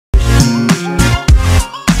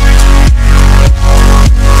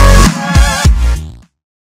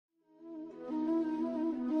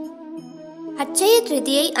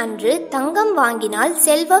திருதியை அன்று தங்கம் வாங்கினால்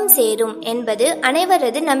செல்வம் சேரும் என்பது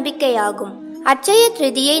அனைவரது நம்பிக்கையாகும். அட்சய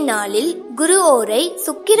திருதியை நாளில் குரு ஓரை,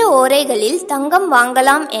 சுக்கிர ஓரைகளில் தங்கம்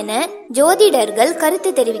வாங்கலாம் என ஜோதிடர்கள்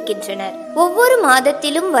கருத்து தெரிவிக்கின்றனர். ஒவ்வொரு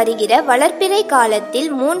மாதத்திலும் வருகிற வளர்ப்பிறை காலத்தில்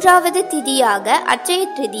 3வது திதியாக அட்சய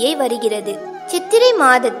திருதியை வருகிறது. சித்திரை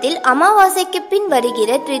மாதத்தில் அமாவாசைக்கு பின்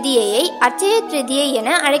வருகிற திருதியை அட்சய திருதியை என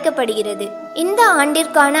அழைக்கப்படுகிறது. இந்த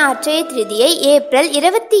ஆண்டிற்கான அட்சய திருதியை ஏப்ரல்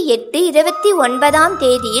 28, 29ஆம்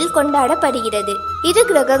தேதியில் கொண்டாடப்படுகிறது. இரு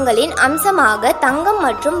கிரகங்களின் அம்சமாக தங்கம்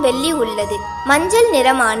மற்றும் வெள்ளி உள்ளது. மஞ்சள்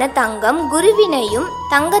நிறமான தங்கம் குருவினையும்,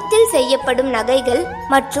 தங்கத்தில் செய்யப்படும் நகைகள்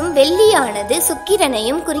மற்றும் வெள்ளியானது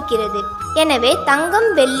சுக்கிரனையும் குறிக்கிறது. எனவே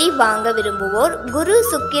தங்கம் வெள்ளி வாங்க விரும்புவோர் குரு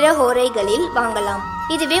சுக்கிர ஹோரைகளில் வாங்கலாம்.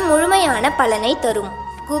 இதுவே முழுமையான பலனை தரும்.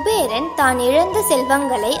 குபேரன் தான் இழந்த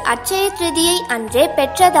செல்வங்களை அட்சய திருதியை அன்றே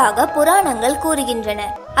பெற்றதாக புராணங்கள் கூறுகின்றன.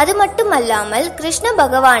 அது மட்டுமல்லாமல் கிருஷ்ண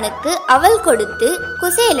பகவானுக்கு அவள் கொடுத்து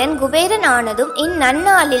குசேலன் குபேரன் ஆனதும்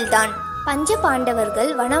இந்நன்னாளில்தான். பஞ்ச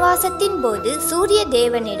பாண்டவர்கள் வனவாசத்தின் போது சூரிய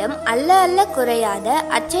தேவனிடம் அல்ல குறையாத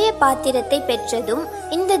அட்சய பாத்திரத்தை பெற்றதும்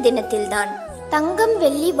இந்த தினத்தில்தான். தங்கம்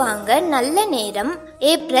வெள்ளி வாங்க நல்ல நேரம்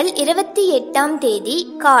ஏப்ரல் 28ஆம் தேதி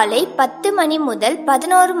காலை 10 மணி முதல்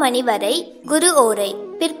 11 மணி வரை குரு ஓரை,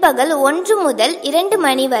 பிற்பகல் 1 முதல் 2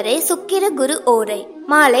 மணி வரை சுக்கிர குரு ஓரை,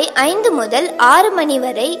 மாலை 5 முதல் 6 மணி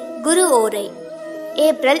வரை குரு ஓரை.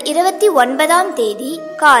 ஏப்ரல் 29ஆம் தேதி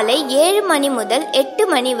காலை 7 மணி முதல்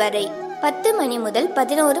 8 மணி வரை, 10 மணி முதல்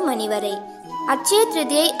 11 மணி வரை. அட்சய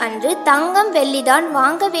திருதியை அன்று தங்கம் வெள்ளிதான்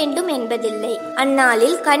வாங்க வேண்டும் என்பதில்லை.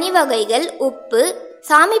 அந்நாளில் கனி வகைகள், உப்பு,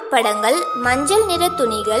 சாமி படங்கள், மஞ்சள் நிற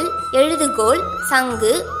துணிகள், எழுதுகோல்,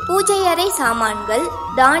 சங்கு, பூஜையறை சாமான்கள்,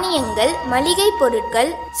 தானியங்கள், மளிகை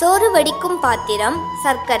பொருட்கள், சோறு வடிக்கும் பாத்திரம்,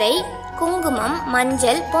 சர்க்கரை, குங்குமம்,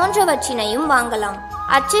 மஞ்சள் போன்றவற்றினையும் வாங்கலாம்.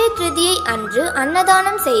 அட்சய திருதியை அன்று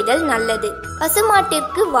அன்னதானம் செய்தல் நல்லது.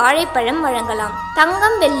 பசுமாட்டிற்கு வாழைப்பழம் வழங்கலாம்.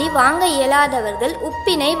 தங்கம் வெள்ளி வாங்க இயலாதவர்கள்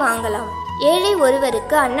உப்பினை வாங்கலாம். ஏழை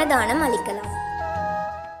ஒருவருக்கு அன்னதானம் அளிக்கலாம்.